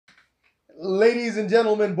Ladies and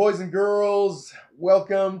gentlemen, boys and girls,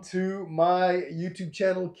 welcome to my YouTube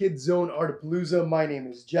channel, Art-Apalooza. My name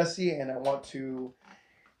is Jesse, and I want to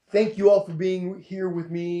thank you all for being here with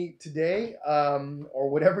me today, or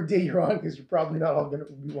whatever day you're on, because you're probably not all going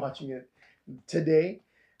to be watching it today.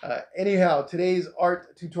 Anyhow, today's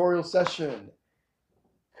art tutorial session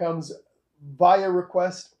comes via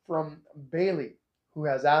request from Bailey, who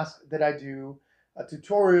has asked that I do a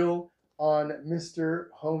tutorial on Mr.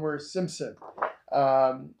 Homer Simpson.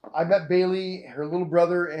 I met Bailey, her little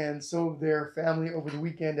brother, and some of their family over the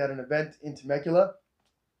weekend at an event in Temecula.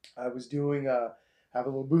 I was doing have a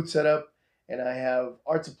little booth set up, and I have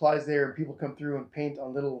art supplies there, and people come through and paint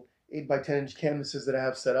on little 8 by 10 inch canvases that I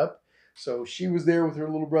have set up. So she was there with her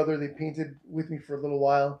little brother. They painted with me for a little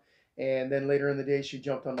while, and then later in the day, she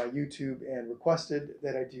jumped on my YouTube and requested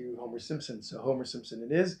that I do Homer Simpson. So Homer Simpson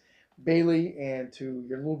it is. Bailey, and to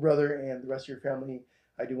your little brother and the rest of your family,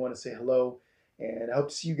 I do want to say hello. And I hope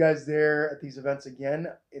to see you guys there at these events again.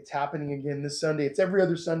 It's happening again this Sunday. It's every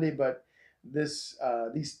other Sunday, but these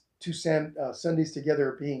two Sundays together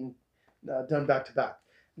are being done back to back.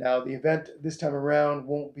 Now, the event this time around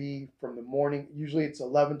won't be from the morning. Usually it's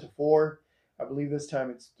 11 to 4. I believe this time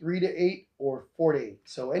it's 3 to 8 or 4 to 8.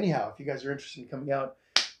 So anyhow, if you guys are interested in coming out,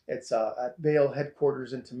 it's at Vail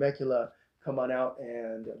headquarters in Temecula. Come on out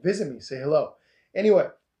and visit me. Say hello. Anyway,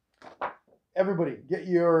 everybody, get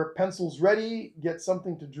your pencils ready. Get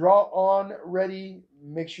something to draw on ready.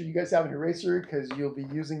 Make sure you guys have an eraser because you'll be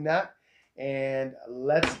using that. And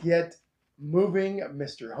let's get moving.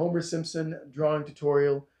 Mr. Homer Simpson drawing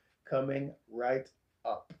tutorial coming right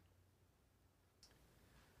up.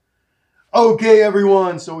 Okay,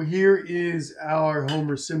 everyone. So here is our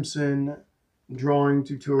Homer Simpson drawing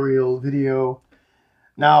tutorial video.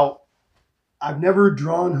 Now, I've never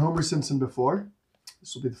drawn Homer Simpson before.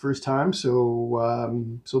 This will be the first time,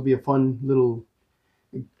 so this will be a fun little,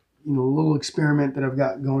 little experiment that I've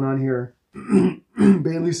got going on here,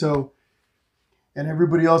 Bailey. So, and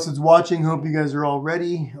everybody else that's watching, hope you guys are all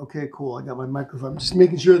ready. Okay, cool. I got my microphone. I'm just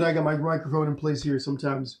making sure that I got my microphone in place here.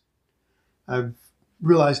 Sometimes I've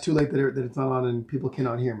realized too late that it's not on and people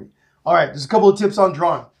cannot hear me. All right, just a couple of tips on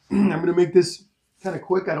drawing. I'm going to make this kind of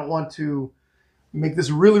quick. I don't want to make this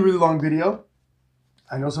a really, really long video.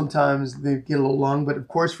 I know sometimes they get a little long, but of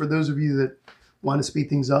course, for those of you that want to speed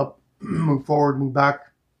things up, move forward, move back,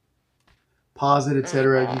 pause it,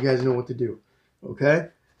 etc., you guys know what to do. Okay?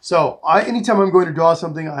 So, anytime I'm going to draw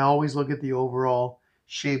something, I always look at the overall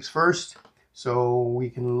shapes first. So we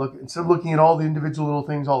can look, instead of looking at all the individual little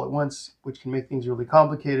things all at once, which can make things really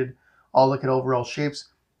complicated, I'll look at overall shapes,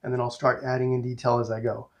 and then I'll start adding in detail as I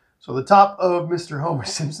go. So the top of Mr. Homer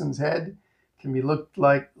Simpson's head can be looked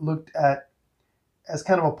at as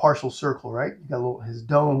kind of a partial circle, right? You got his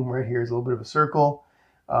dome right here is a little bit of a circle.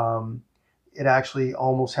 It actually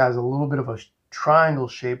almost has a little bit of a triangle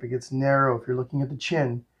shape. It gets narrow. If you're looking at the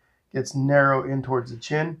chin, it gets narrow in towards the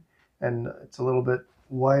chin, and it's a little bit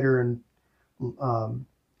wider and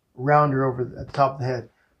rounder over at the top of the head.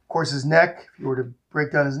 Of course, his neck, if you were to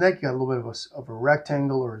break down his neck, you got a little bit of a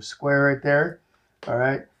rectangle or a square right there. All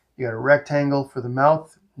right, you got a rectangle for the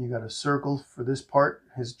mouth. You got a circle for this part,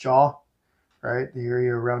 his jaw, right, the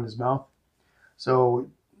area around his mouth. So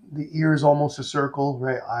the ear is almost a circle,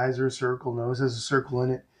 right? Eyes are a circle, nose has a circle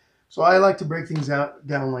in it. So I like to break things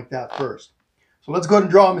down like that first. So let's go ahead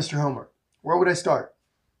and draw Mr. Homer. Where would I start?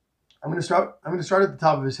 I'm going to start at the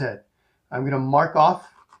top of his head. I'm going to mark off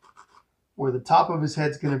where the top of his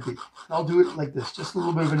head's going to be. I'll do it like this, just a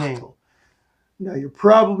little bit of an angle. Now you're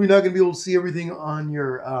probably not going to be able to see everything on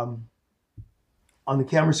your on the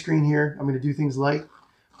camera screen here. I'm going to do things light,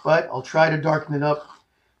 but I'll try to darken it up.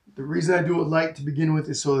 The reason I do it light to begin with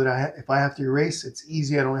is so that if I have to erase, it's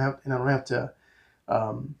easy. I don't have to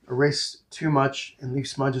erase too much and leave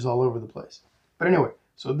smudges all over the place. But anyway,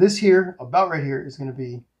 so this here, about right here, is going to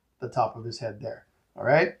be the top of his head there. All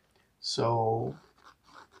right. So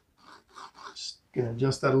just going to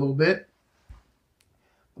adjust that a little bit.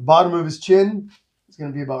 The bottom of his chin is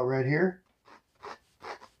going to be about right here.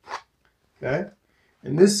 Okay.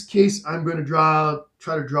 In this case, I'm going to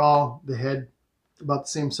try to draw the head about the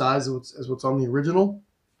same size as what's on the original.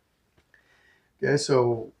 Okay,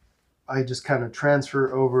 so I just kind of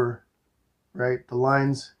transfer over, right, the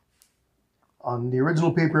lines on the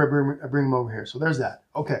original paper. I bring them over here. So there's that.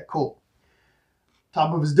 Okay, cool.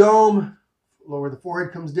 Top of his dome, lower the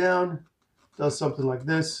forehead comes down, does something like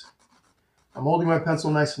this. I'm holding my pencil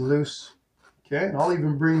nice and loose. Okay, and I'll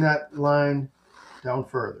even bring that line down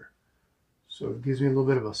further. So it gives me a little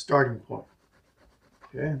bit of a starting point.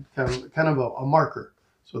 Okay, kind of a marker.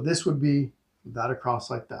 So this would be that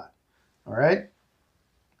across like that. All right.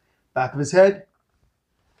 Back of his head.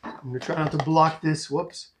 I'm going to try not to block this.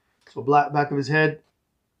 Whoops. So back of his head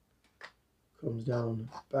comes down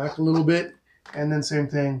back a little bit. And then same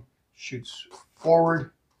thing, shoots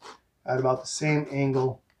forward at about the same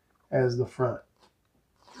angle as the front.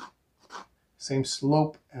 Same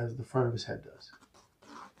slope as the front of his head does.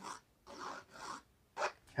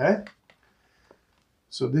 Okay?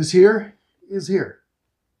 So this here is here.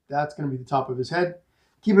 That's going to be the top of his head.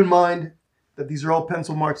 Keep in mind that these are all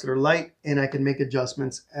pencil marks that are light, and I can make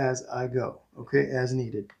adjustments as I go, okay, as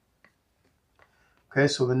needed. Okay,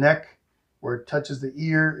 so the neck, where it touches the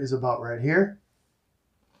ear, is about right here.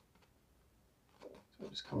 So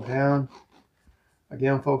just come down.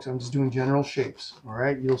 Again, folks, I'm just doing general shapes, all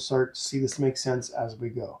right? You'll start to see this make sense as we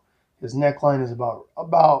go. His neckline is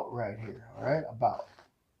about right here, all right? About.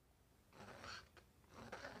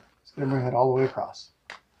 Just gonna bring that all the way across.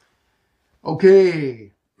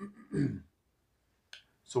 Okay.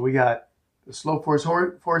 So we got the slope for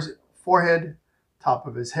his forehead, top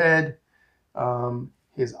of his head.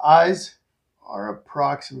 His eyes are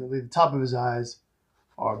approximately, the top of his eyes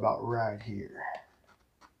are about right here.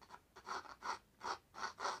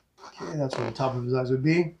 Okay, that's where the top of his eyes would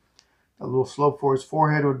be. The little slope for his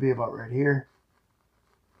forehead would be about right here.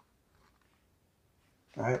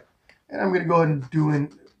 All right, and I'm going to go ahead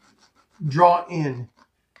and draw in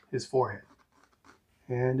his forehead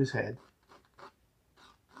and his head.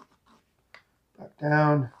 Back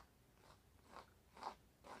down.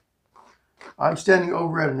 I'm standing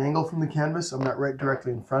over at an angle from the canvas. I'm not right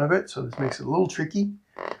directly in front of it, so this makes it a little tricky.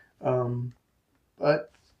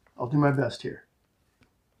 But I'll do my best here.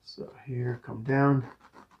 So here, come down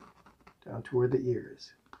to where the ear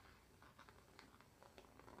is.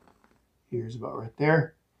 Ear's about right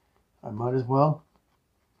there. I might as well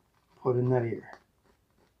put in that ear.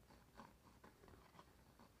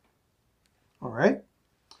 All right.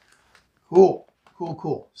 Cool, cool,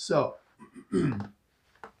 cool. So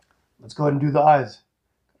let's go ahead and do the eyes.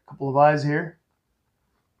 A couple of eyes here.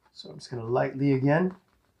 So I'm just going to lightly again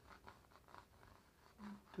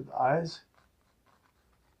do the eyes.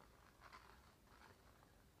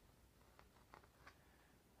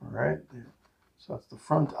 All right, so that's the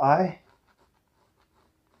front eye.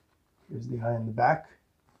 Here's the eye in the back.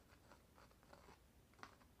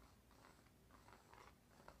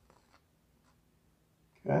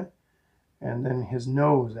 Okay, and then his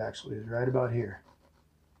nose actually is right about here.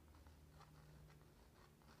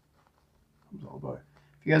 Comes all about.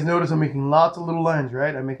 If you guys notice, I'm making lots of little lines,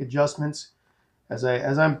 right? I make adjustments as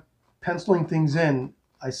I'm penciling things in.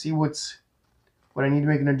 I see what I need to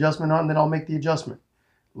make an adjustment on, then I'll make the adjustment.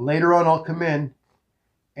 Later on, I'll come in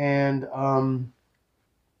and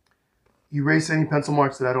erase any pencil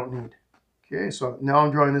marks that I don't need. Okay, so now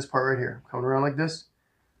I'm drawing this part right here. Coming around like this,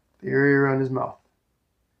 the area around his mouth.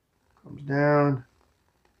 Comes down,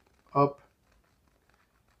 up,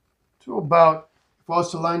 to about, if I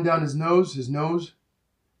was to line down his nose is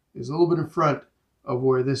a little bit in front of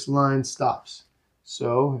where this line stops.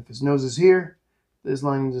 So if his nose is here, this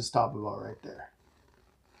line needs to stop about right there.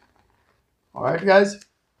 All right, guys.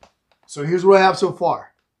 So here's what I have so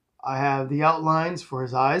far. I have the outlines for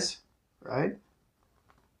his eyes, right?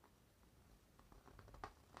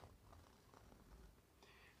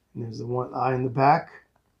 And there's the one eye in the back.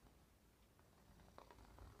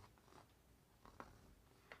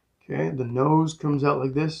 Okay, the nose comes out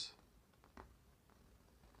like this.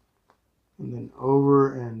 And then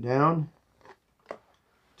over and down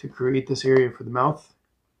to create this area for the mouth.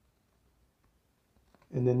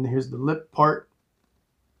 And then here's the lip part.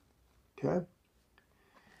 Okay.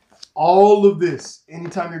 All of this,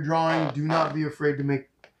 anytime you're drawing, do not be afraid to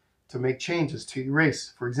make changes, to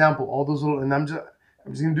erase. For example, all those little, and I'm just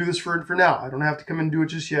going to do this for now. I don't have to come and do it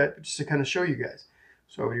just yet, but just to kind of show you guys.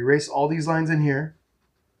 So I would erase all these lines in here,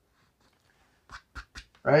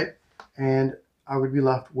 right? And I would be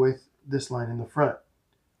left with this line in the front.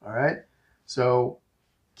 All right. So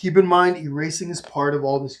keep in mind, erasing is part of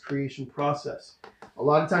all this creation process. A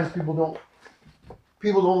lot of times people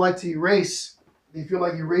don't like to erase. They feel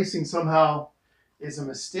like erasing somehow is a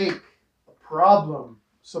mistake, a problem,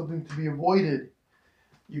 something to be avoided.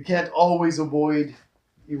 You can't always avoid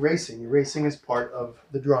erasing. Erasing is part of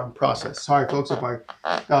the drawing process. Sorry, folks, if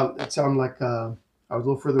it sounded like I was a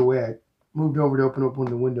little further away. I moved over to open up one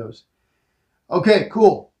of the windows. Okay,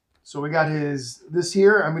 cool. So we got this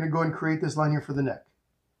here. I'm going to go and create this line here for the neck.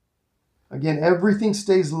 Again, everything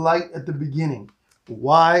stays light at the beginning.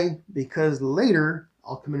 Why? Because later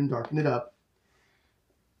I'll come in and darken it up.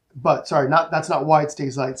 But sorry, that's not why it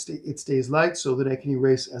stays light. It stays light so that I can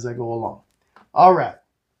erase as I go along. All right.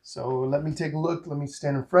 So let me take a look. Let me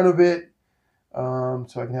stand in front of it. so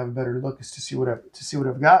I can have a better look as to see what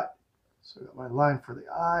I've got. So I got my line for the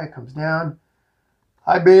eye, comes down.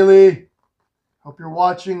 Hi Bailey, hope you're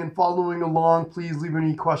watching and following along. Please leave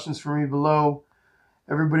any questions for me below.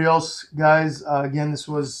 Everybody else, guys, again, this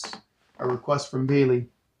was a request from Bailey,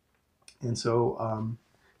 and so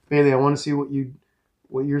Bailey, I want to see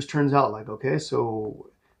what yours turns out like. Okay, so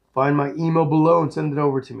find my email below and send it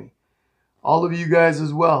over to me. All of you guys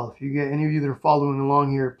as well, if you get any of you that are following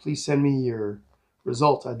along here, please send me your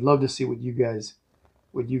results. I'd love to see what you guys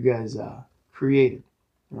created.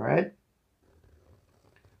 All right.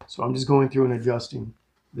 So I'm just going through and adjusting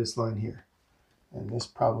this line here, and this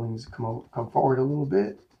probably needs to come forward a little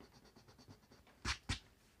bit.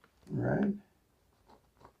 All right.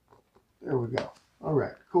 There we go. All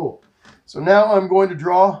right. Cool. So now I'm going to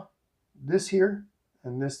draw this here,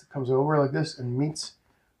 and this comes over like this and meets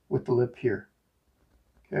with the lip here.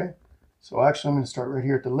 Okay, so actually I'm going to start right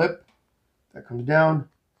here at the lip. That comes down,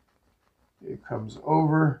 it comes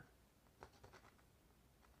over,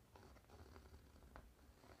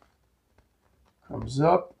 comes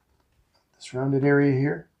up, this rounded area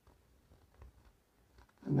here,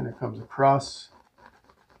 and then it comes across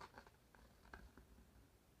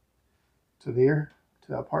to there,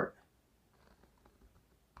 to that part.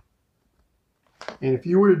 And if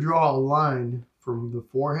you were to draw a line from the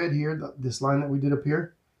forehead here, this line that we did up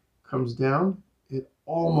here, comes down, it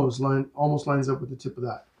almost lines up with the tip of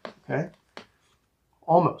that. Okay,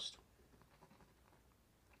 almost.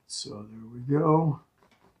 So there we go.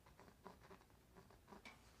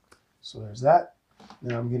 So there's that.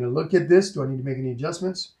 Now I'm going to look at this. Do I need to make any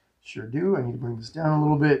adjustments? Sure do. I need to bring this down a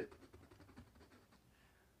little bit.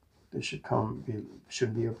 This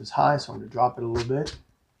shouldn't be up as high, so I'm going to drop it a little bit.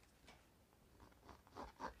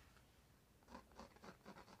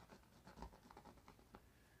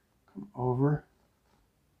 Come over.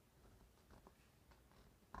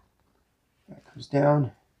 That comes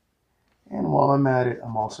down. And while I'm at it,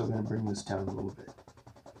 I'm also going to bring this down a little bit.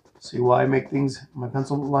 See why I make my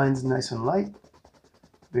pencil lines nice and light?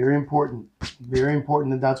 Very important. Very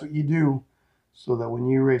important that that's what you do, so that when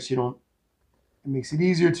you erase, it makes it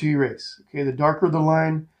easier to erase. Okay, the darker the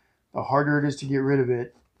line, the harder it is to get rid of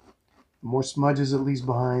it. The more smudges it leaves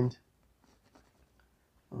behind.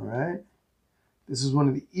 All right. This is one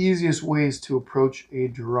of the easiest ways to approach a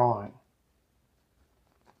drawing.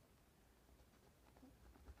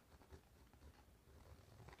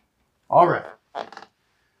 All right.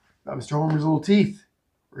 Got Mr. Homer's little teeth,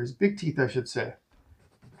 or his big teeth, I should say.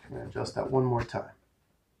 I'm going to adjust that one more time.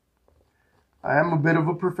 I am a bit of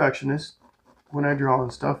a perfectionist when I draw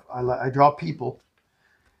and stuff. I draw people.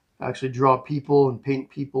 I actually draw people and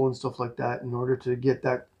paint people and stuff like that in order to get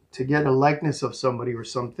a likeness of somebody or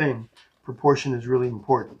something. Proportion is really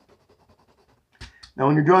important. Now,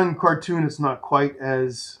 when you're drawing a cartoon, it's not quite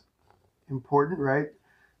as important, right?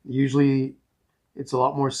 Usually, it's a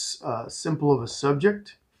lot more simple of a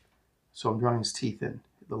subject. So I'm drawing his teeth in,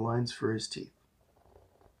 the lines for his teeth.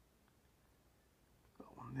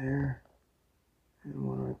 Got one there, and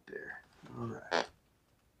one right there. All right.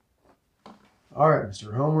 All right,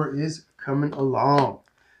 Mr. Homer is coming along.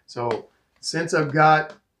 So since I've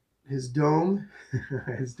got his dome,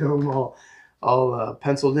 all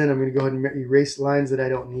penciled in, I'm going to go ahead and erase lines that I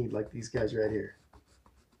don't need, like these guys right here.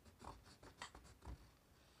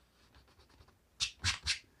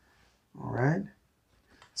 All right.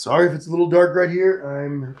 Sorry if it's a little dark right here.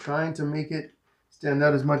 I'm trying to make it stand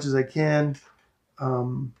out as much as I can.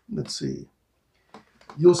 Let's see.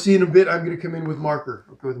 You'll see in a bit I'm going to come in with marker.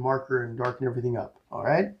 Okay, with marker and darken everything up. All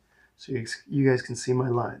right? So you guys can see my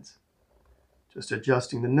lines. Just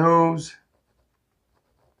adjusting the nose.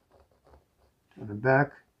 Turn it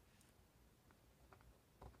back.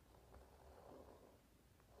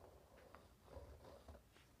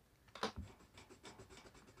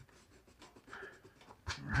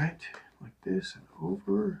 All right, like this and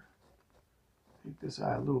over. Make this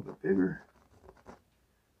eye a little bit bigger.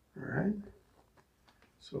 All right.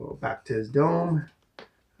 So back to his dome.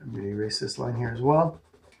 I'm going to erase this line here as well.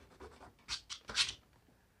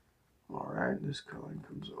 All right, this line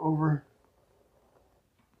comes over.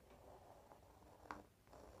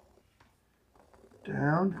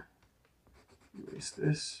 Down. Erase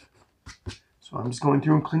this. So I'm just going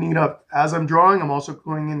through and cleaning it up. As I'm drawing, I'm also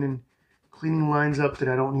going in and cleaning lines up that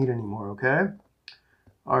I don't need anymore, okay?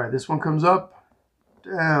 All right, this one comes up,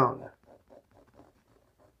 down,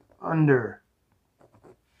 under,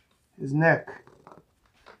 his neck.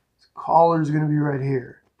 His collar is going to be right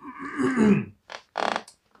here.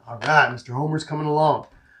 All right, Mr. Homer's coming along.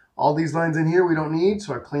 All these lines in here we don't need,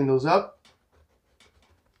 so I clean those up.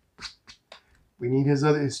 We need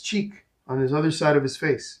his cheek on his other side of his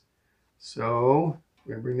face. So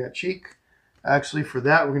we're gonna bring that cheek. Actually, for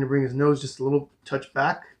that, we're gonna bring his nose just a little touch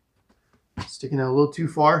back, sticking out a little too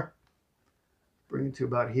far. Bring it to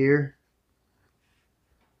about here.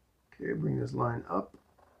 Okay, bring this line up.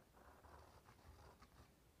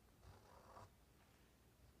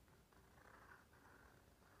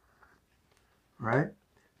 All right,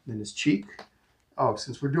 then his cheek. Oh,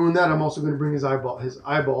 since we're doing that, I'm also going to bring his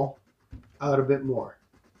eyeball out a bit more.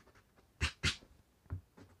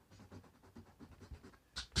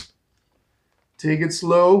 Take it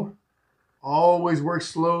slow. Always work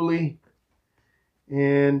slowly.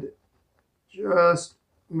 And just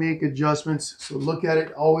make adjustments. So look at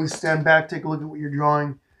it. Always stand back. Take a look at what you're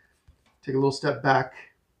drawing. Take a little step back.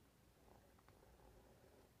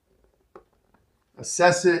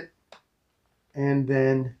 Assess it. And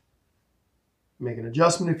then make an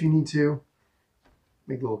adjustment if you need to.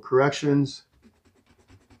 Make little corrections.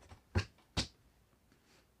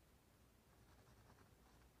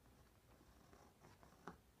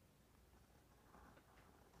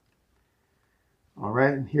 All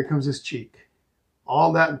right, and here comes his cheek.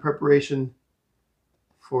 All that in preparation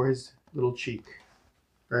for his little cheek.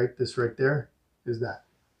 Right, this right there is that.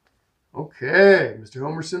 Okay, Mr.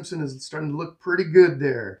 Homer Simpson is starting to look pretty good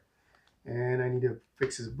there. And I need to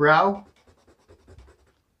fix his brow.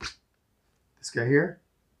 This guy here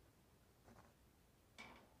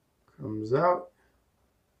comes out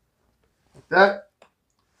like that.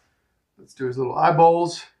 Let's do his little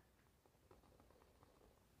eyeballs.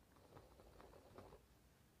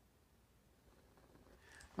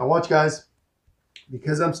 Now watch, guys.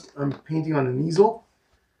 Because I'm painting on an easel,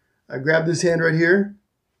 I grab this hand right here,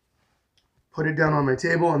 put it down on my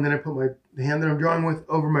table, and then I put the hand that I'm drawing with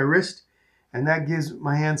over my wrist, and that gives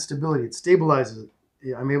my hand stability. It stabilizes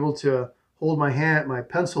it. I'm able to hold my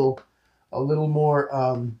pencil a little more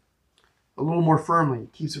firmly.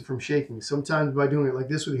 It keeps it from shaking. Sometimes by doing it like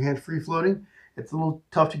this with your hand free floating, it's a little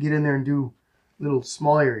tough to get in there and do little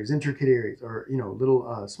small areas, intricate areas, or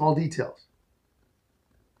little small details.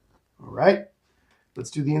 All right, let's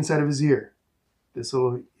do the inside of his ear. This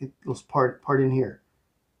little part in here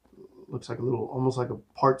looks like almost like a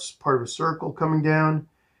part of a circle coming down,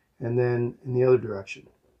 and then in the other direction.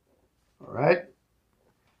 All right.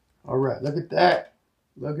 All right, look at that.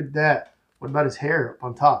 Look at that. What about his hair up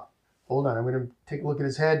on top? Hold on, I'm going to take a look at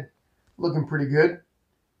his head. Looking pretty good.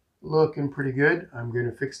 Looking pretty good. I'm going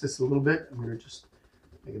to fix this a little bit. I'm going to just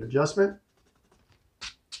make an adjustment.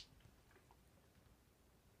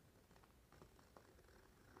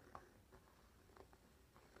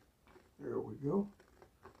 There we go.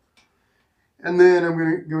 And then I'm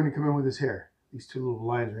going to come in with his hair. These two little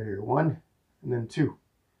lines right here. One and then two.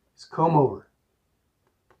 His comb over.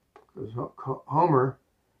 Because Homer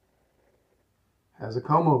has a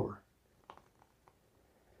comb over.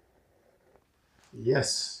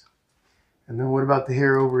 Yes. And then what about the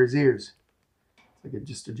hair over his ears? It's like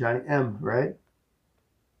just a giant M, right?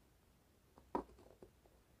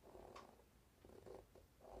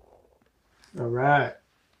 All right.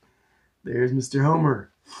 There's Mr.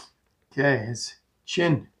 Homer. Okay, his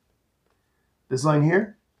chin. This line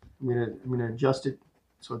here, I'm gonna adjust it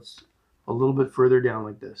so it's a little bit further down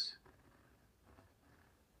like this.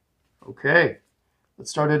 Okay,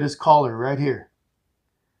 let's start at his collar right here.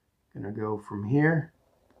 Gonna go from here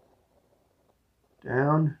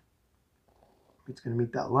down. It's gonna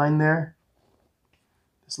meet that line there.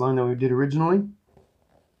 This line that we did originally.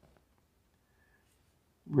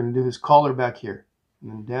 We're gonna do his collar back here,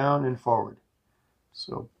 and then down and forward.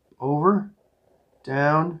 So over,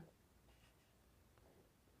 down,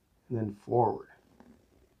 and then forward.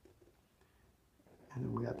 And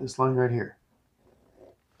then we got this line right here.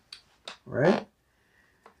 All right?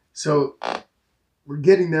 So we're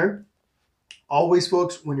getting there. Always,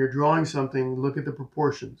 folks, when you're drawing something, look at the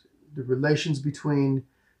proportions, the relations between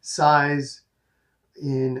size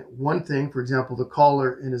in one thing, for example, the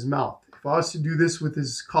collar in his mouth. If I was to do this with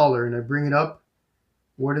his collar and I bring it up,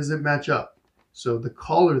 where does it match up? So the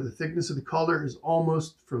collar, the thickness of the collar is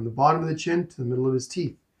almost from the bottom of the chin to the middle of his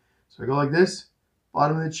teeth. So I go like this,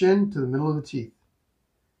 bottom of the chin to the middle of the teeth.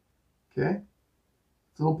 Okay?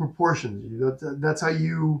 Little proportions. That's how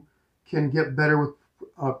you can get better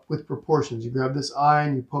with proportions. You grab this eye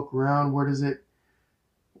and you poke around. Where does it,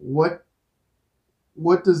 what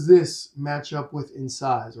does this match up with in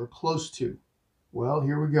size or close to? Well,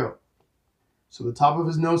 here we go. So the top of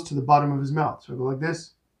his nose to the bottom of his mouth. So I go like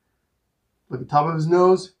this. Look at the top of his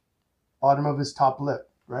nose, bottom of his top lip,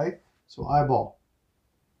 right? So eyeball,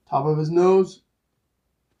 top of his nose,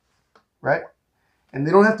 right? And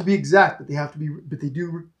they don't have to be exact, but they have to be, but they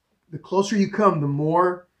do, the closer you come, the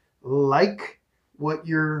more like what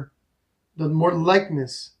the more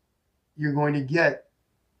likeness you're going to get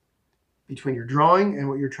between your drawing and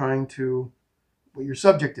what you're trying to, what your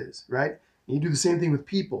subject is, right? And you do the same thing with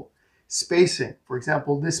people. Spacing, for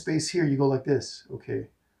example, this space here, you go like this. Okay,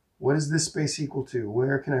 what is this space equal to?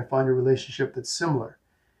 Where can I find a relationship that's similar?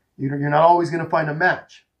 You're not always going to find a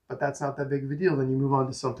match, but that's not that big of a deal. Then you move on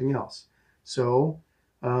to something else. So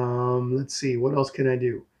let's see, what else can I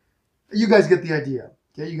do? You guys get the idea.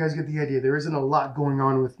 Okay, you guys get the idea. There isn't a lot going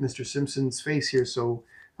on with Mr. Simpson's face here, so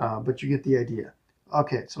but you get the idea.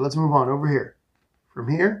 Okay, so let's move on over here. From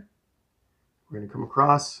here, we're going to come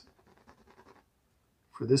across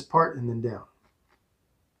for this part and then down.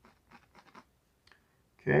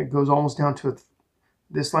 Okay, it goes almost down to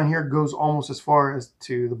this line here goes almost as far as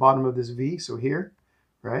to the bottom of this V, so here,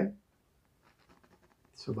 right?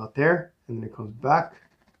 So about there, and then it comes back,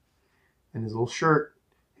 and his little shirt,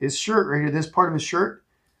 his shirt right here, this part of his shirt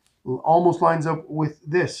almost lines up with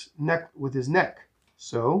this neck, with his neck.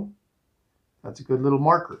 So that's a good little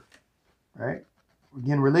marker, right?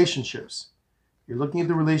 Again, relationships. You're looking at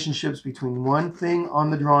the relationships between one thing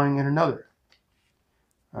on the drawing and another.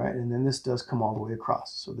 All right, and then this does come all the way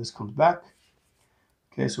across. So this comes back.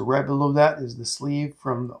 Okay, so right below that is the sleeve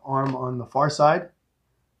from the arm on the far side.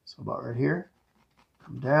 So about right here.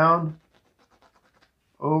 Come down,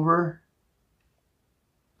 over,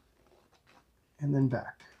 and then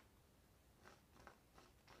back.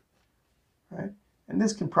 Right? And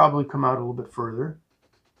this can probably come out a little bit further.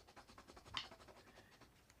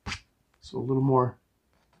 So a little more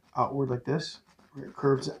outward like this, where it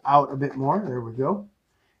curves out a bit more. There we go.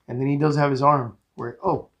 And then he does have his arm where,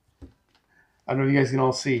 oh, I don't know if you guys can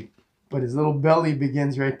all see, but his little belly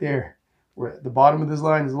begins right there. Where at the bottom of this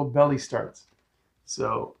line, his little belly starts.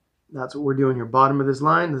 So that's what we're doing here. Bottom of this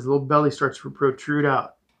line, this little belly starts to protrude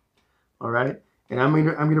out. All right, and I'm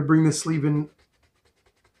gonna bring this sleeve in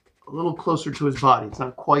a little closer to his body. It's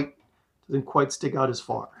not quite, doesn't quite stick out as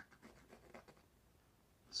far.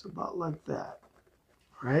 So about like that.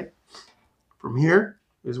 All right. From here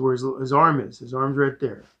is where his arm is. His arm's right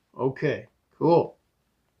there. Okay, cool.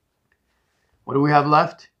 What do we have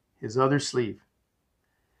left? His other sleeve.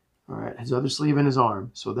 All right, his other sleeve and his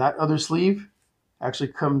arm. So that other sleeve actually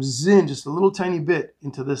comes in just a little tiny bit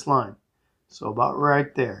into this line. So about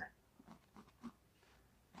right there.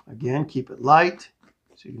 Again, keep it light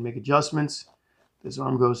so you can make adjustments. This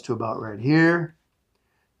arm goes to about right here.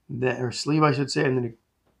 Then, or sleeve, I should say, and then it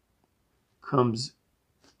comes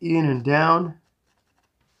in and down.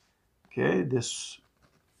 Okay, this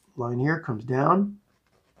line here comes down.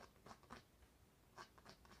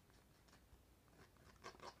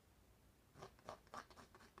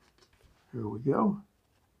 Here we go.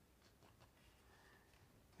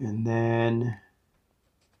 And then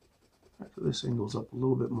after this angles up a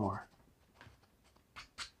little bit more.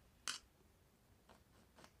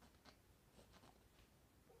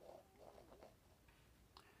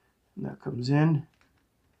 And that comes in.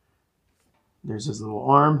 There's his little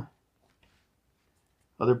arm.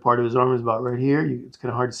 Other part of his arm is about right here. It's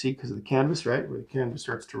kind of hard to see because of the canvas, right? Where the canvas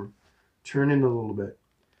starts to turn in a little bit.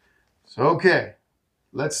 So, okay.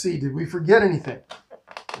 Let's see. Did we forget anything?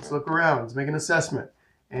 Let's look around. Let's make an assessment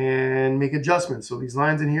and make adjustments. So these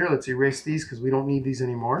lines in here, let's erase these because we don't need these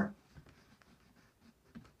anymore.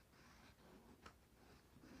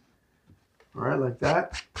 All right, like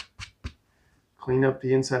that. Clean up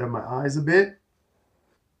the inside of my eyes a bit.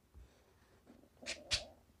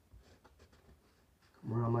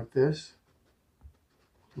 Come around like this.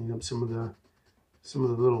 Clean up some of the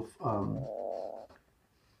little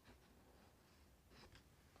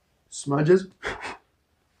smudges.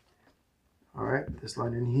 All right, this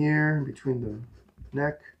line in here between the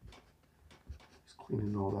neck. Just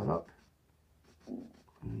cleaning all that up.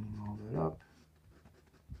 Cleaning all that up.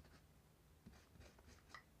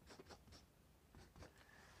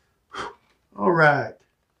 All right.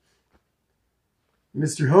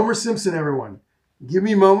 Mr. Homer Simpson, everyone. Give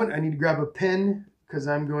me a moment. I need to grab a pen because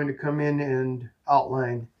I'm going to come in and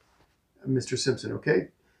outline Mr. Simpson, okay?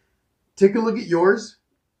 Take a look at yours.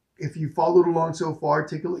 If you followed along so far,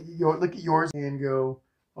 take a look at yours and go,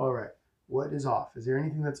 all right, what is off? Is there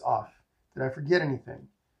anything that's off? Did I forget anything?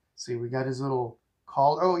 See, we got his little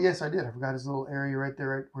collar. Oh, yes, I did. I forgot his little area right there,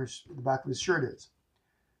 right where the back of his shirt is.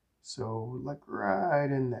 So, like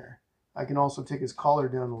right in there. I can also take his collar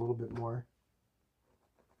down a little bit more.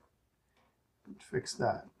 Fix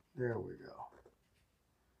that. There we go.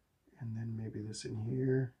 And then maybe this in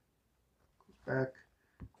here. Goes back.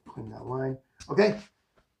 Clean that line. Okay.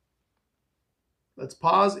 Let's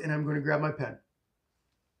pause, and I'm going to grab my pen.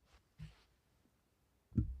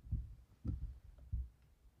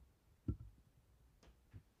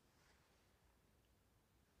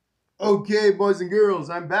 Okay, boys and girls,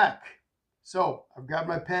 I'm back. So I've got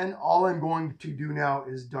my pen. All I'm going to do now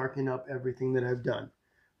is darken up everything that I've done.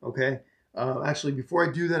 Okay. Actually, before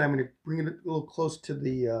I do that, I'm going to bring it a little close to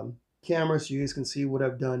the camera so you guys can see what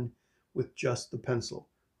I've done with just the pencil.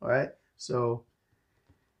 All right. So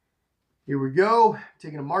here we go.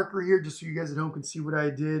 Taking a marker here just so you guys at home can see what I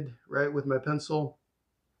did right with my pencil.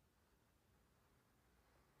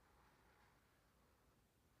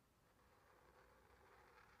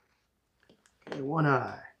 Okay, one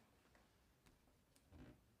eye.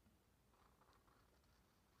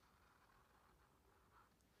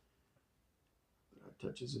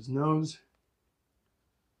 Touches his nose.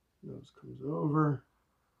 Nose comes over.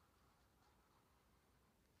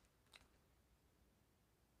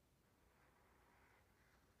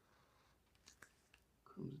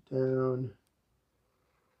 Comes down.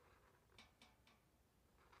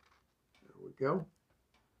 There we go.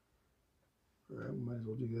 All right, we might as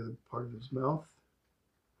well do the other part of his mouth,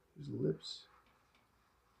 his lips.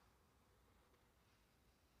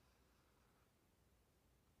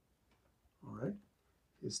 All right,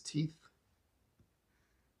 his teeth.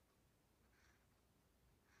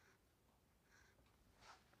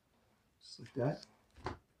 Just like that.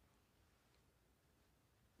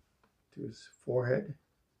 To his forehead.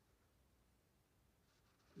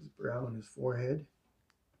 His brow and his forehead.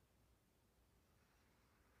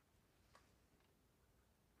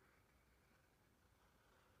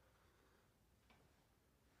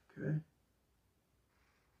 Okay.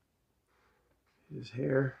 His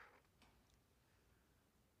hair.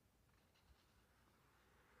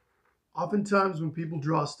 Oftentimes when people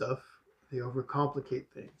draw stuff, they overcomplicate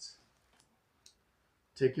things.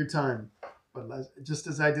 Take your time. But just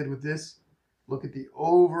as I did with this, look at the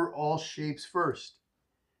overall shapes first.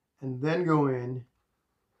 And then go in,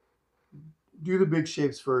 do the big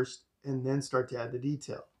shapes first, and then start to add the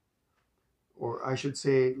detail. Or I should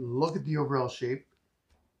say, look at the overall shape.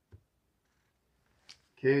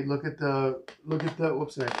 Okay, look at the,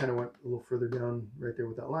 whoops, and I kind of went a little further down right there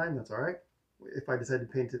with that line. That's all right. If I decide to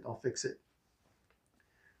paint it, I'll fix it.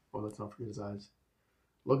 Oh, let's not forget his eyes.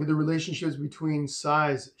 Look at the relationships between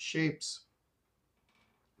size, shapes,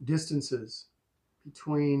 distances,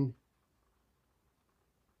 between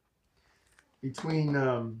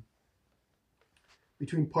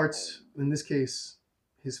parts, in this case,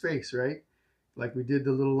 his face, right? Like we did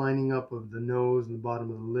the little lining up of the nose and the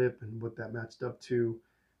bottom of the lip and what that matched up to.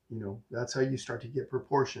 You know, that's how you start to get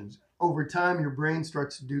proportions. Over time, your brain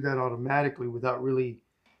starts to do that automatically without really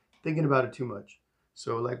thinking about it too much.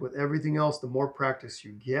 So like with everything else, the more practice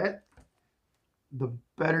you get, the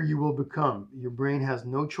better you will become. Your brain has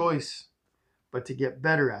no choice but to get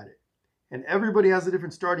better at it. And everybody has a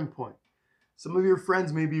different starting point. Some of your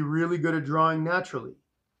friends may be really good at drawing naturally.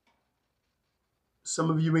 Some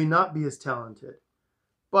of you may not be as talented.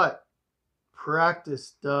 But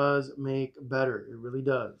practice does make better. It really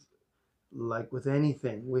does. Like with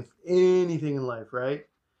anything in life, right?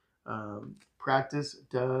 Practice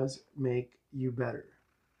does make you better.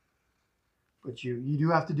 But you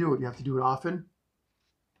do have to do it. You have to do it often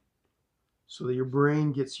so that your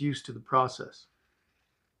brain gets used to the process.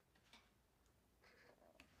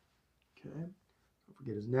 Okay. Don't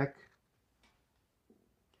forget his neck.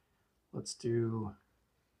 Let's do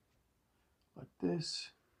like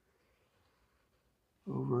this.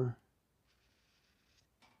 Over.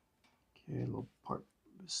 Okay, a little part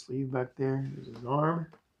of the sleeve back there. There's his arm.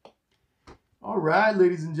 All right,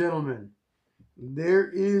 ladies and gentlemen. There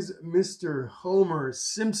is Mr. Homer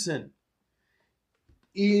Simpson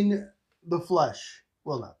in the flesh.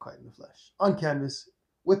 Well, not quite in the flesh. On canvas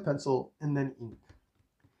with pencil and then ink.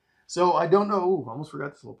 So I don't know. Ooh, I almost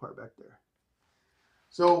forgot this little part back there.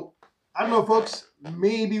 So I don't know, folks.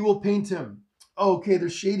 Maybe we'll paint him. Oh, okay,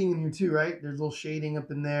 there's shading in here too, right? There's a little shading up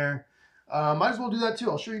in there. Might as well do that too.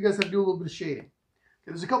 I'll show you guys how to do a little bit of shading. Okay,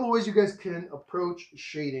 there's a couple of ways you guys can approach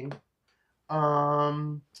shading.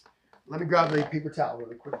 Let me grab a paper towel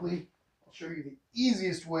really quickly. I'll show you the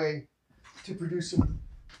easiest way to produce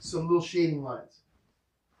some little shading lines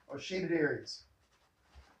or shaded areas.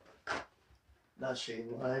 Not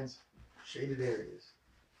shading lines, shaded areas.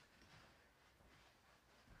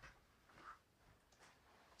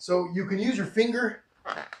 So you can use your finger.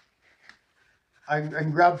 I can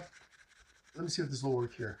grab, let me see if this will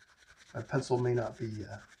work here. My pencil may not be,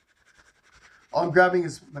 all I'm grabbing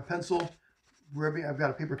is my pencil. I've got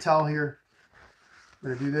a paper towel here. I'm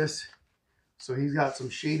going to do this. So he's got some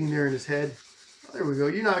shading there in his head. Oh, there we go.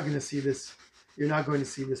 You're not going to see this. You're not going to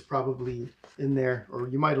see this probably in there, or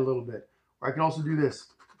you might a little bit. Or I can also do this.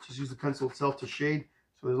 Just use the pencil itself to shade.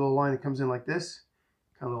 So there's a little line that comes in like this,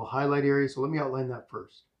 kind of a little highlight area. So let me outline that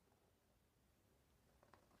first.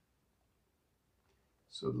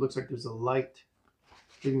 So it looks like there's a light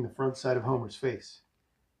hitting the front side of Homer's face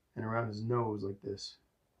and around his nose like this.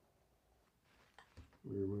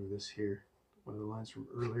 Let me remove this here, one of the lines from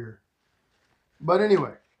earlier. But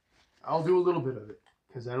anyway, I'll do a little bit of it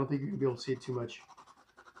because I don't think you're going to be able to see it too much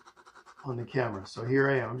on the camera. So here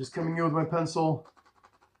I am. I'm just coming in with my pencil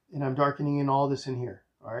and I'm darkening in all this in here.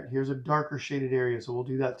 All right, here's a darker shaded area, so we'll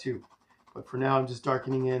do that too. But for now, I'm just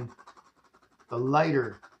darkening in the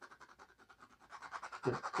lighter,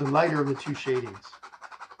 the lighter of the two shaded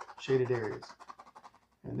areas.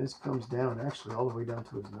 And this comes down actually all the way down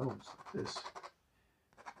to his nose, like this.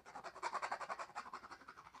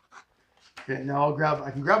 Okay, now I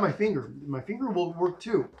can grab my finger. My finger will work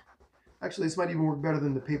too. Actually, this might even work better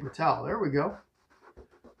than the paper towel. There we go.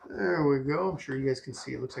 There we go. I'm sure you guys can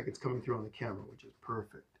see. It looks like it's coming through on the camera, which is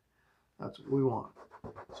perfect. That's what we want.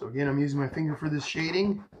 So again, I'm using my finger for this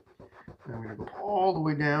shading. And I'm going to go all the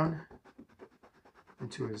way down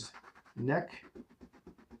into his neck,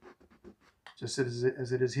 just as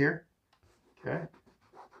it is here. Okay.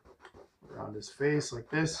 Around his face like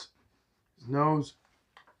this, his nose.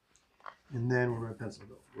 And then where my pencil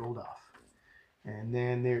goes, rolled off. And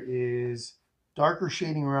then there is darker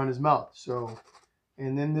shading around his mouth. So,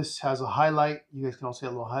 and then this has a highlight. You guys can also see a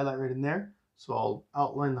little highlight right in there. So I'll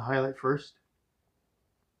outline the highlight first.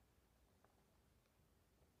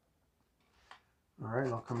 All right,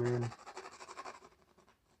 I'll come in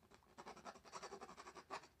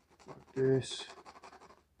like this.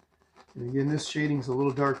 And again, this shading is a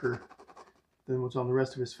little darker than what's on the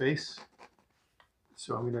rest of his face.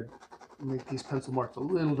 So I'm going to make these pencil marks a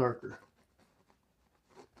little darker.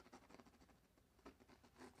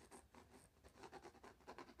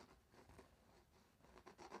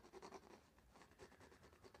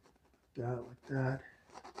 That, like that.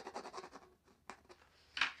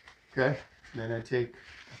 Okay, and then I take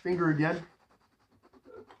a finger again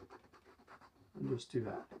and just do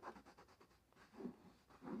that.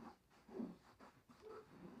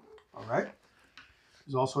 All right.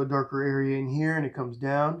 There's also a darker area in here and it comes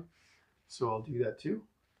down, so I'll do that too.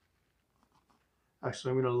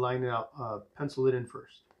 Actually, I'm going to line it out, pencil it in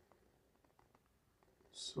first,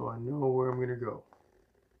 so I know where I'm going to go.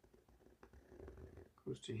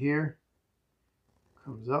 Goes to here,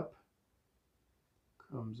 comes up,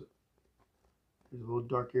 comes up. There's a little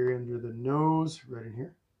dark area under the nose, right in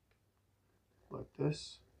here, like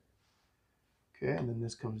this. Okay, and then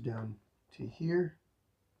this comes down to here,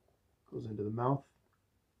 goes into the mouth,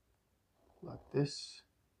 like this.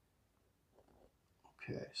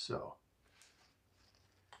 Okay, so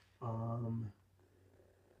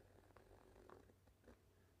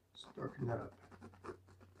let's darken that up.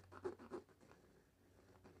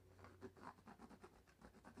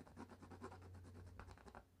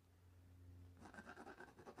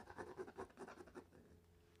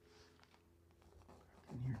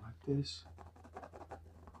 In here like this,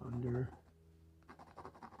 under.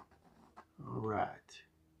 All right.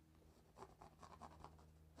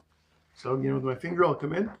 So again, with my finger, I'll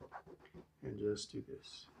come in and just do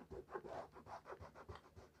this.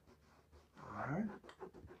 All right.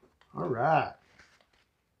 All right.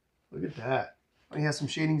 Look at that. He has some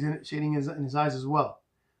shadings in it, shading in his eyes as well.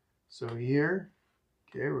 So here,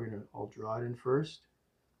 okay, I'll draw it in first.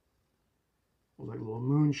 Looks like a little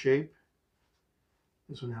moon shape.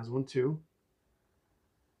 This one has one too.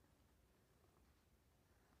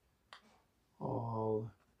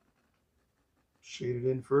 I'll shade it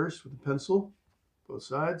in first with a pencil, both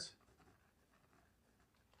sides.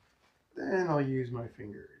 Then I'll use my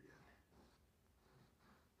finger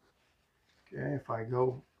again. Okay, if I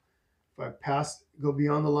go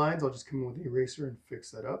beyond the lines, I'll just come in with the eraser and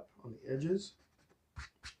fix that up on the edges.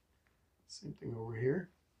 Same thing over here.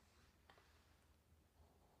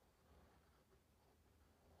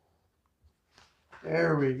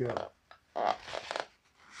 There we go.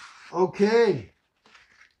 Okay.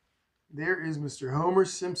 There is Mr. Homer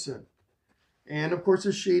Simpson. And of course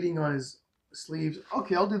there's shading on his sleeves.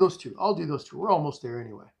 Okay, I'll do those two. We're almost there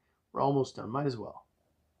anyway. We're almost done. Might as well.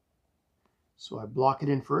 So I block it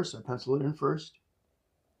in first. I pencil it in first.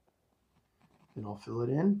 Then I'll fill it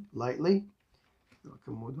in lightly. I'll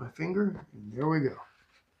come with my finger, and there we go.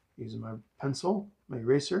 Using my pencil, my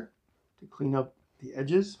eraser, to clean up the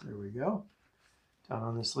edges. There we go. Down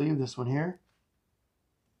on the sleeve, this one here.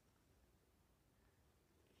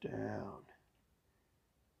 Down.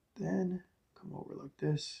 Then come over like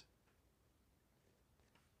this.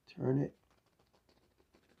 Turn it.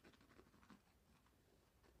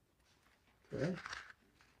 Okay.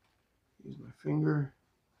 Use my finger.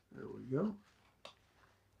 There we go.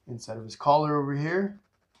 Inside of his collar over here.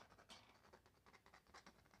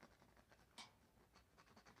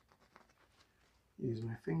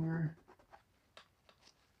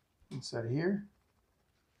 inside of here.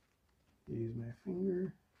 Use my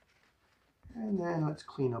finger. And then let's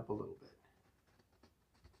clean up a little bit.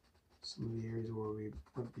 Some of the areas where we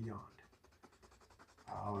went beyond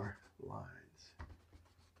our lines.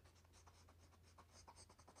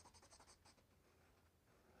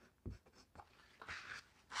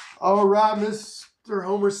 All right, Mr.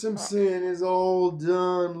 Homer Simpson is all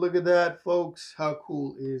done. Look at that, folks. How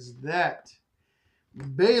cool is that?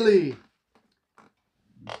 Bailey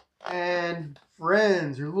and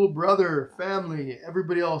friends, your little brother, family,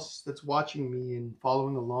 everybody else that's watching me and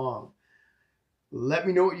following along. Let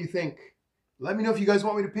me know what you think. Let me know if you guys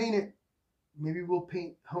want me to paint it. Maybe we'll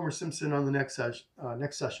paint Homer Simpson on the next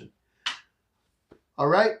session. All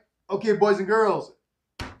right? Okay, boys and girls.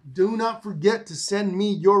 Do not forget to send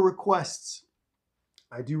me your requests.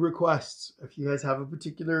 I do requests. If you guys have a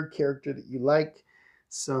particular character that you like,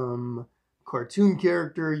 some cartoon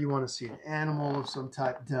character, you want to see an animal of some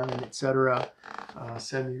type done, etc.,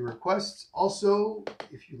 send me your requests. Also,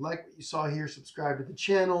 if you like what you saw here, subscribe to the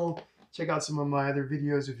channel. Check out some of my other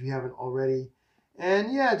videos if you haven't already.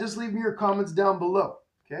 And yeah, just leave me your comments down below.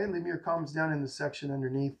 Okay, leave me your comments down in the section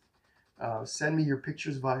underneath. Send me your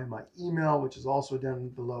pictures via my email, which is also down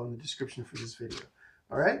below in the description for this video.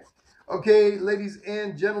 All right? Okay, ladies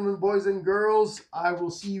and gentlemen, boys and girls, I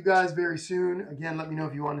will see you guys very soon. Again, let me know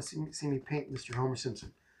if you want to see me paint Mr. Homer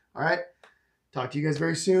Simpson. All right? Talk to you guys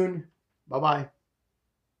very soon. Bye-bye.